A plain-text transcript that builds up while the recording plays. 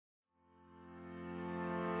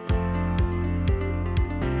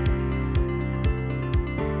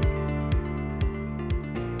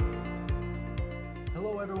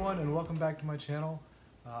welcome back to my channel.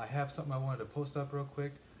 I have something I wanted to post up real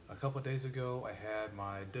quick. A couple of days ago I had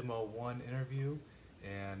my Demo 1 interview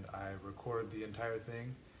and I recorded the entire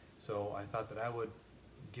thing. So I thought that I would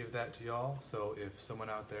give that to y'all. So if someone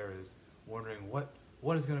out there is wondering what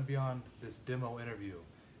is going to be on this demo interview,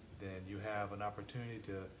 then you have an opportunity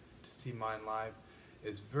to see mine live.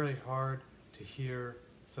 It's very hard to hear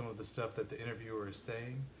some of the stuff that the interviewer is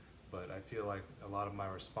saying, but I feel like a lot of my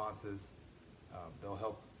responses, they'll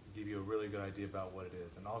help give you a really good idea about what it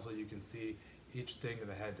is. And also you can see each thing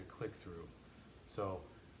that I had to click through. So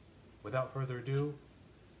without further ado,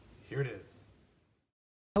 here it is.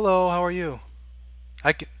 Hello, how are you?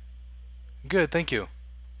 Good, thank you.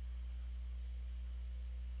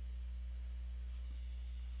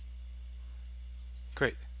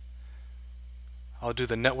 Great. I'll do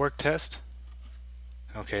the network test.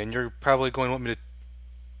 Okay, and you're probably going to want me to...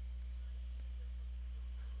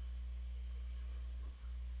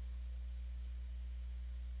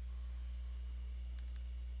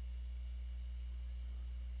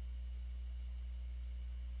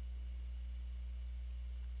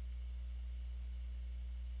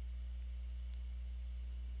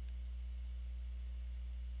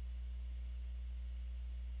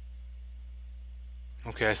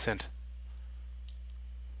 Okay, I sent.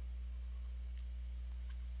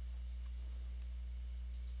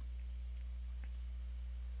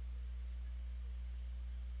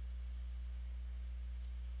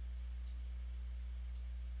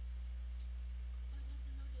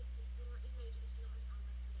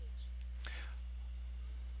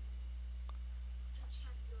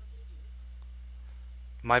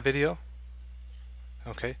 My video?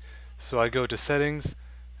 Okay, so I go to settings,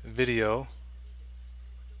 video,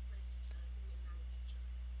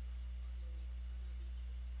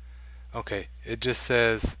 okay, it just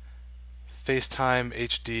says FaceTime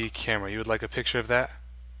HD camera. You would like a picture of that?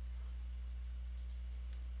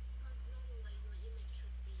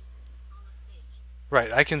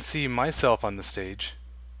 Right, I can see myself on the stage.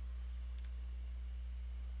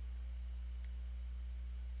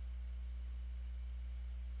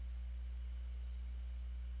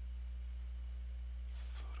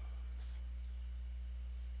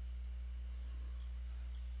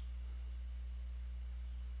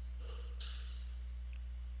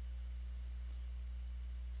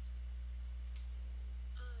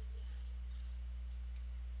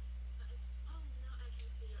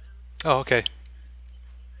 Oh, okay.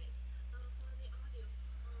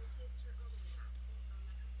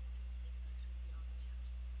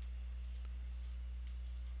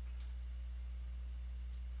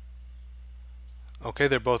 Okay,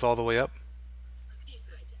 they're both all the way up.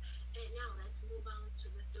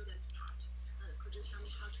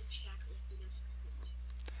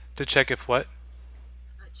 To check if what?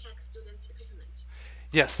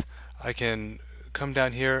 Yes, I can come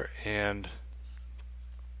down here and...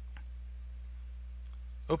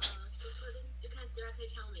 Oops.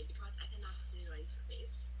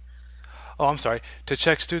 Oh, I'm sorry. To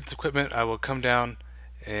check students' equipment, I will come down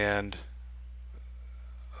and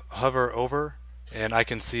hover over, and I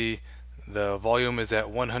can see the volume is at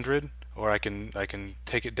 100, or I can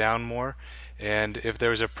take it down more. And if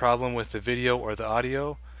there's a problem with the video or the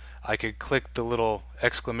audio, I could click the little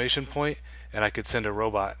exclamation point and I could send a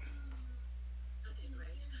robot.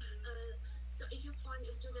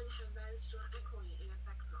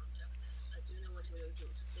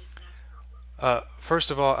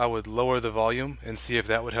 First of all, I would lower the volume and see if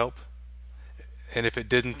that would help. And if it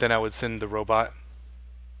didn't, then I would send the robot.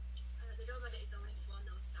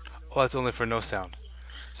 Well, it's only for no sound.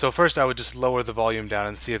 So first I would just lower the volume down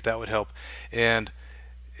and see if that would help. And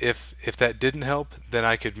if that didn't help, then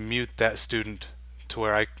I could mute that student to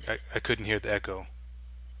where I couldn't hear the echo.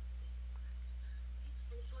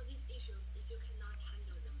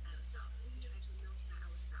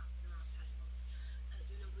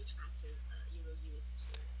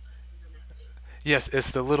 Yes, it's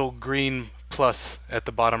the little green plus at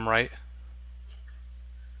the bottom right.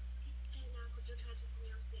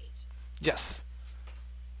 Yes.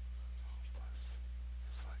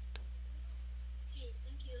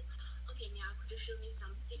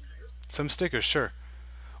 Some stickers, sure.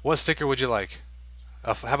 What sticker would you like?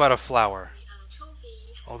 How about a flower?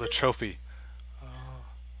 Oh, the trophy.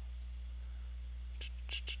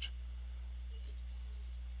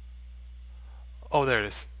 Oh, there it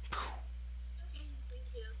is.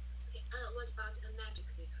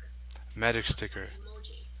 Magic sticker.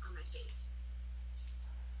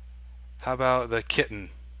 How about the kitten?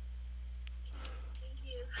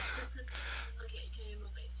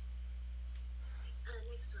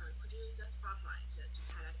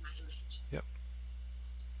 Yep.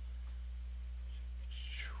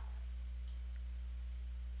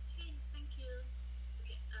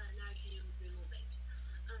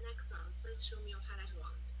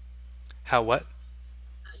 How what?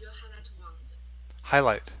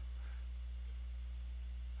 Highlight.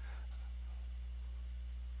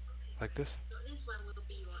 Like this?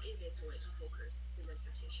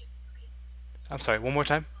 I'm sorry, one more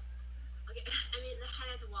time?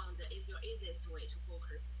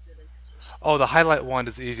 Oh, the highlight wand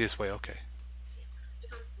is the easiest way, okay.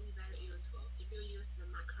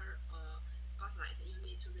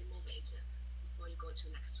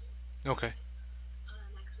 Okay.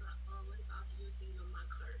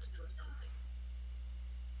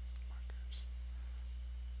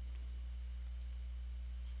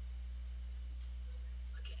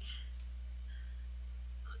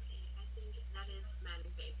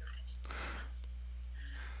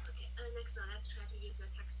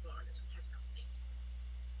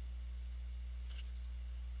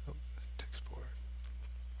 Oh, text board.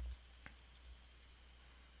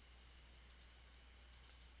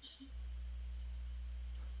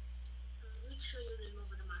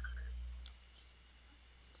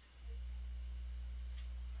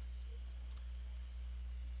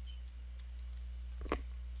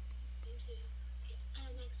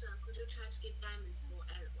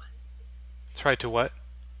 Try to what?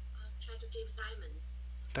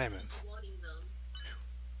 Diamonds.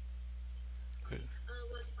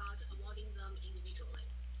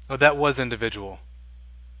 Oh, that was individual.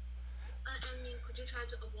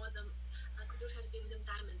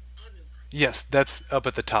 Yes, that's up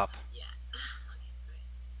at the top.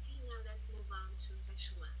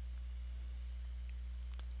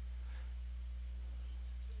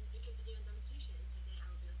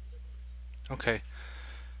 Okay.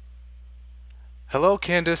 Hello,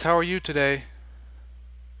 Candace. How are you today?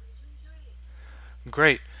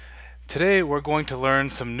 Great. Today we're going to learn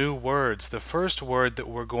some new words. The first word that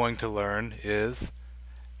we're going to learn is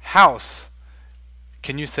house.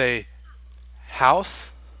 Can you say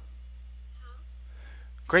house?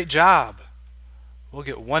 Great job. We'll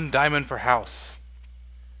get 1 diamond for house.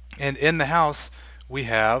 And in the house we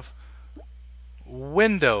have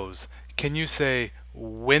windows. Can you say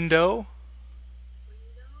window?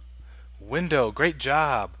 Window. Great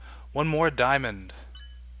job. 1 more diamond.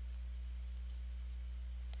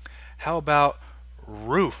 How about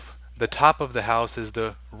roof? The top of the house is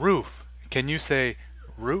the roof. Can you say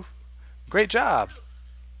roof? Great job.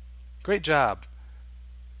 Great job.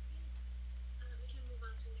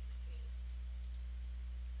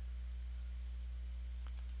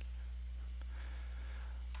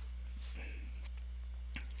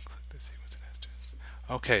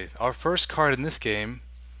 Okay, our first card in this game.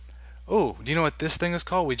 Oh, do you know what this thing is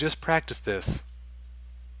called? We just practiced this.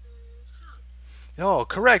 Oh,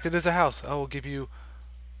 correct. It is a house. I will give you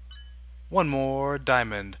 1 more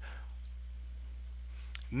diamond.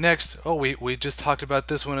 Next, oh, we just talked about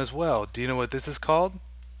this one as well. Do you know what this is called?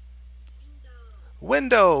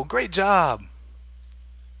 Window. Great job.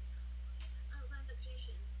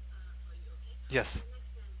 Yes.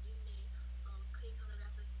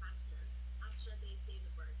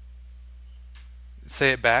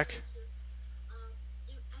 Say it back.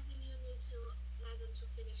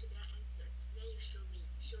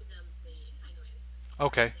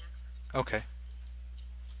 Okay. Okay.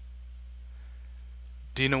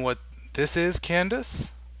 Do you know what this is,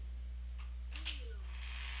 Candace?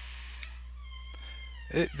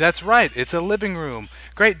 That's right. It's a living room.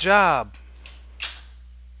 Great job.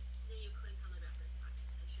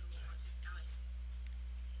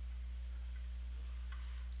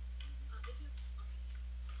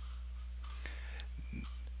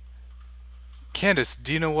 Candace,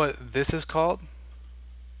 do you know what this is called?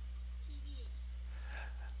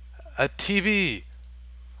 A TV.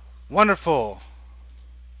 Wonderful.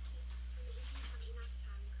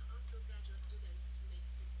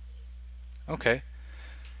 Okay.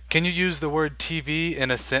 Can you use the word TV in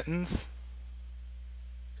a sentence?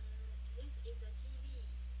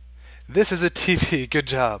 This is a TV. Good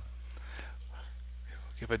job.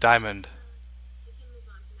 Give a diamond.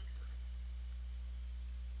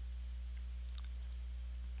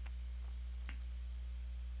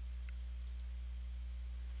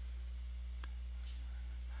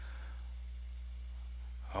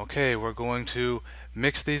 Okay, we're going to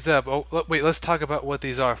mix these up. Oh, wait, let's talk about what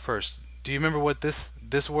these are first. Do you remember what this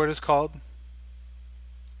word is called?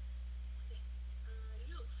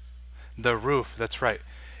 The roof, that's right.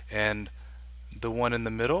 And the one in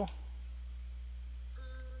the middle?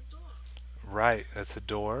 Right, that's a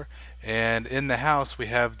door. And in the house we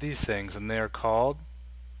have these things, and they are called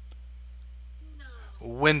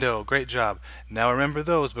window. Great job. Now remember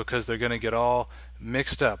those because they're going to get all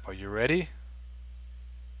mixed up. Are you ready?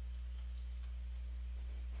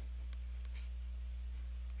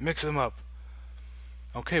 Mix them up.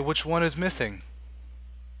 Okay, which one is missing?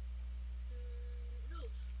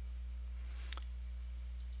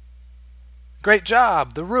 Great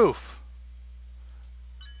job, the roof.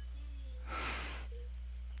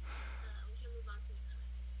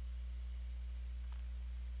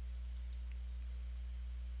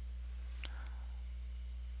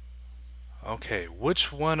 Okay,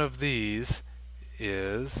 which one of these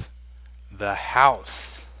is the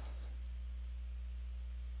house?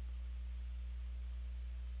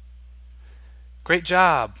 Great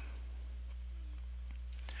job.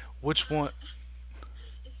 Which one?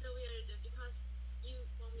 It's so weird because you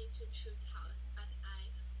want me to choose house, but I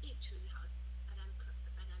did choose house,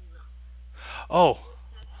 but I'm wrong. Oh,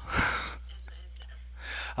 You said house as the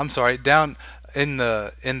answer. I'm sorry. Down in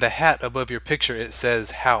the hat above your picture it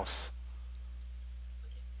says house.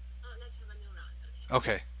 Okay. Let's have a new round.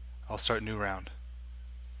 Okay. Okay, I'll start new round.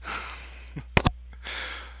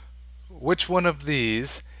 Which one of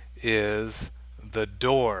these is the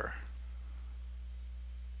door?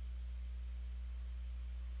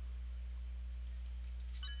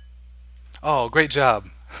 Oh, great job.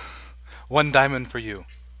 One diamond for you.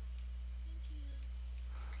 Thank you.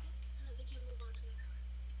 Okay. We can move on to next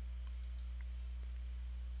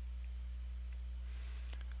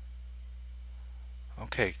one.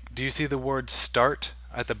 Okay, do you see the word start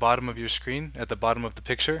at the bottom of your screen, at the bottom of the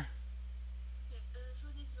picture? Yeah. For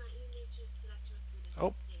this one, you need to select your student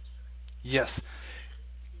Oh, stage first, yes. and then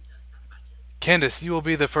do the start button. Candace, you will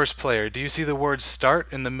be the first player. Do you see the word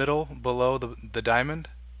start in the middle below the diamond?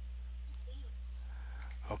 Yes.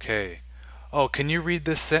 Okay. Oh, can you read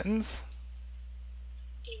this sentence?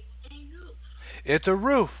 It's a roof. It's a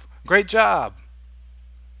roof. Great job.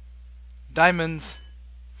 Diamonds.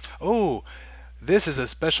 Oh, this is a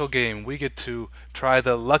special game. We get to try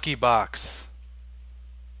the lucky box.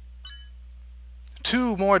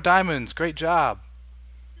 2 more diamonds. Great job.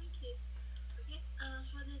 Thank you. Okay.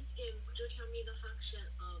 For this game, could you tell me the function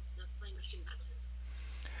of the play machine button?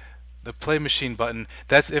 The play machine button,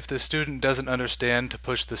 that's if the student doesn't understand to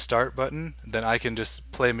push the start button, then I can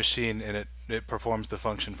just play machine and it performs the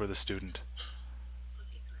function for the student.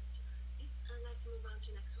 Okay, correct. Okay. Let's move on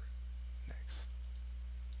to next one. Next.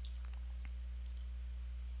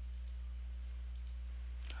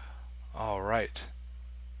 All right.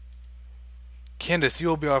 Candace, you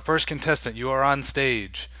will be our first contestant. You are on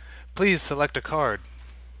stage. Please select a card.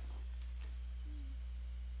 Hmm.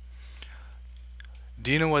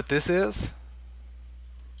 Do you know what this is?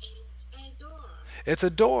 It's a door. It's a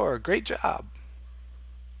door. Great job.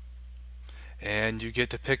 And you get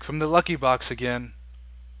to pick from the lucky box again.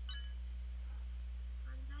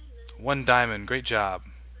 One diamond. 1 diamond. Great job.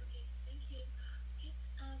 Okay, thank you. Okay,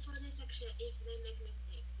 for this section, if they make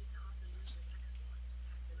mistakes, you can also use the text board to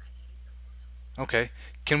type the right answer for them. Okay.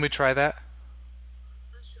 Can we try that?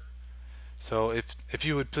 Sure. So if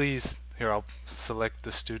you would please, here I'll select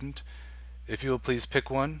the student. If you will please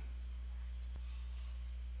pick one.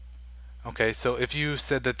 Okay, so if you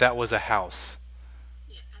said that that was a house,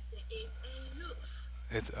 Yeah, I said it's a roof.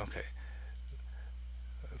 it's okay.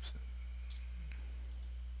 Oops.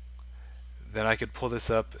 Then I could pull this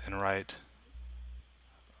up and write,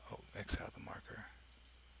 oh, X out the marker.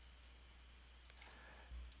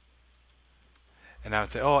 And I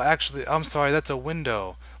would say, oh, actually, I'm sorry, that's a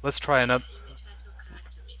window. Let's try another. And you try to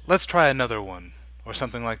correct me. Let's try another one, or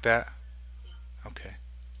something like that. Yeah. Okay, Okay.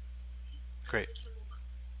 great. We can move on.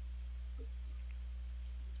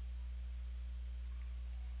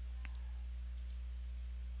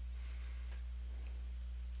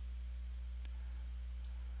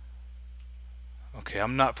 Okay,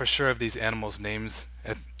 I'm not for sure of these animals' names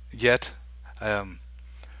yet. Um,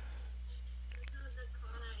 So the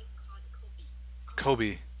koala is called Kobe.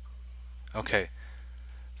 Kobe. Okay,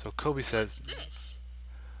 so Kobe What's says, this?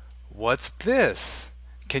 "What's this?"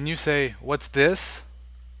 Can you say, "What's this?"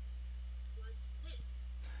 What's this?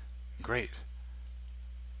 Great.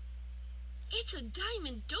 It's a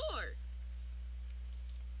diamond door.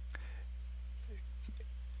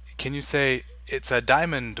 Can you say, "It's a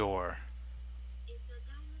diamond door"? It's a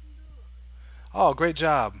diamond door. Oh, great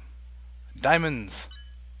job. Diamonds.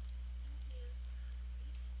 Thank you.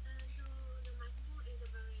 Okay. So the microphone is a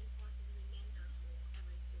very important reminder for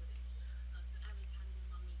every student. So every time you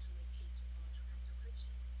want me to repeat or to answer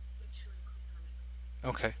question, make sure you click on the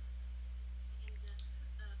microphone. Okay. Okay.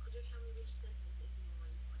 And could you tell me which sentence is more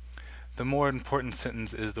important? The more important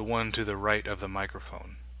sentence is the one to the right of the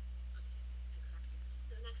microphone. Okay, exactly.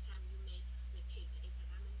 So next time you may repeat it's a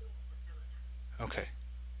diamond door for several times. Okay.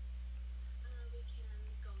 We can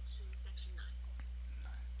go to section 9.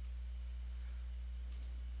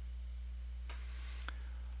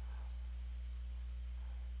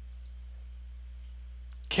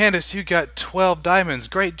 Candace, you got 12 diamonds.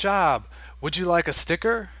 Great job. Would you like a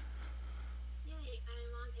sticker? Yay, I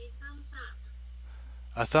want a thumbs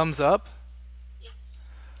up. A thumbs up? Yes.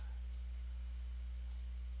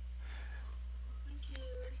 Thank you.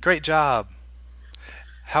 Great job.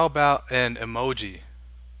 How about an emoji?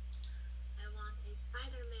 I want a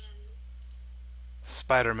Spider-Man.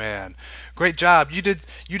 Spider-Man. Great job. You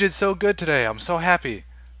did so good today. I'm so happy.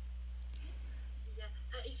 Yeah.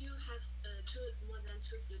 If you have more than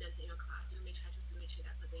two students in your class, you may try to switch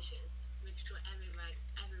their positions. Make sure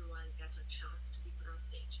everyone gets a chance to be put on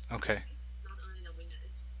stage. Okay. Not only the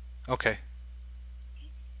winners. Okay. Okay.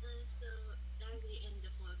 So that's the end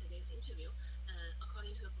for today's interview.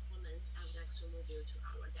 According to your performance, I would like to move you to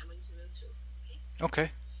our demo interview too. Okay.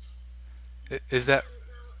 Okay. Is that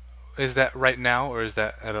Now, is that right now or is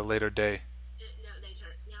that at a later day? no,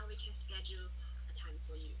 later. Now we can schedule a time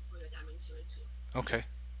for you for your demo interview too. Okay.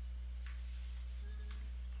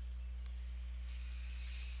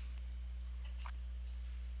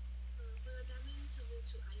 For your demo interview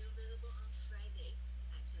too, are you available on Friday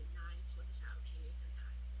at 9:45 p.m. Eastern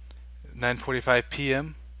time? 9:45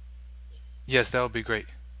 p.m. Yes. Yes, that would be great.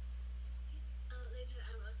 Later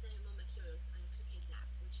I will send you more materials on your Qkids app,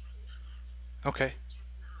 which you have. Okay. Check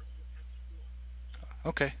them out and practice more.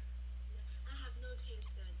 Okay. I have noticed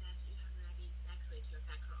that you have already decorated your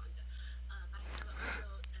background, but I will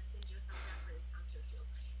also send you some reference interview,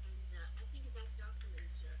 and I think that document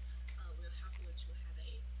will help you to have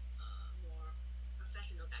a more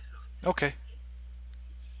professional background. Okay.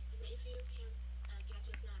 And if you can get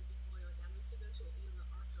it done before your demo interview, you will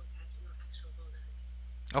also get your actual bonus.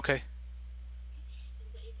 Okay. And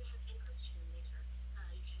if you have any question later,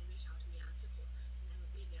 you can reach out to me on Twitter, and I will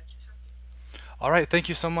be there to help you. All right. Thank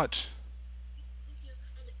you so much. Thank you.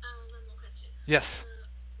 And one more question. Yes.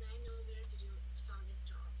 May I know where did you find this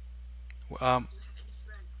job? Um, Do you have any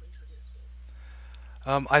friends who introduced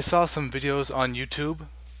you? I saw some videos on YouTube,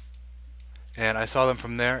 and I saw them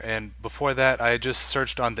from there. And before that, I just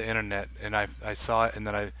searched on the internet, and I saw it, and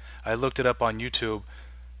then I looked it up on YouTube,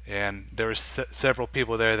 and there were several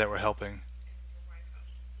people there that were helping.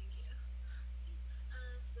 Thank you.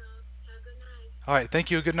 So have a good night. All right. Thank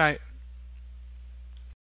you. Good night.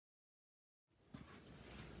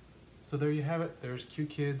 So there you have it. There's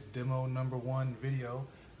Qkids demo number 1 video.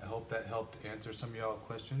 I hope that helped answer some of y'all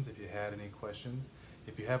questions if you had any questions.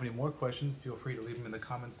 If you have any more questions, feel free to leave them in the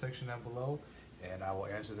comments section down below, and I will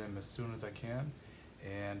answer them as soon as I can.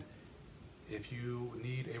 And if you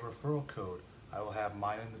need a referral code, I will have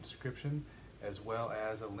mine in the description, as well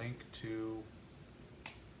as a link to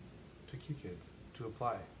Qkids to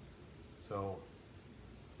apply. So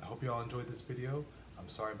I hope you all enjoyed this video. I'm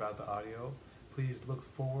sorry about the audio. Please look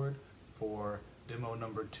forward for demo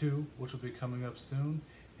number 2, which will be coming up soon,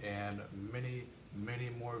 and many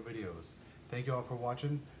more videos. Thank you all for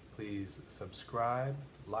watching. Please subscribe,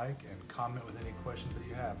 like, and comment with any questions that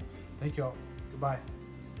you have. Thank you all. Goodbye.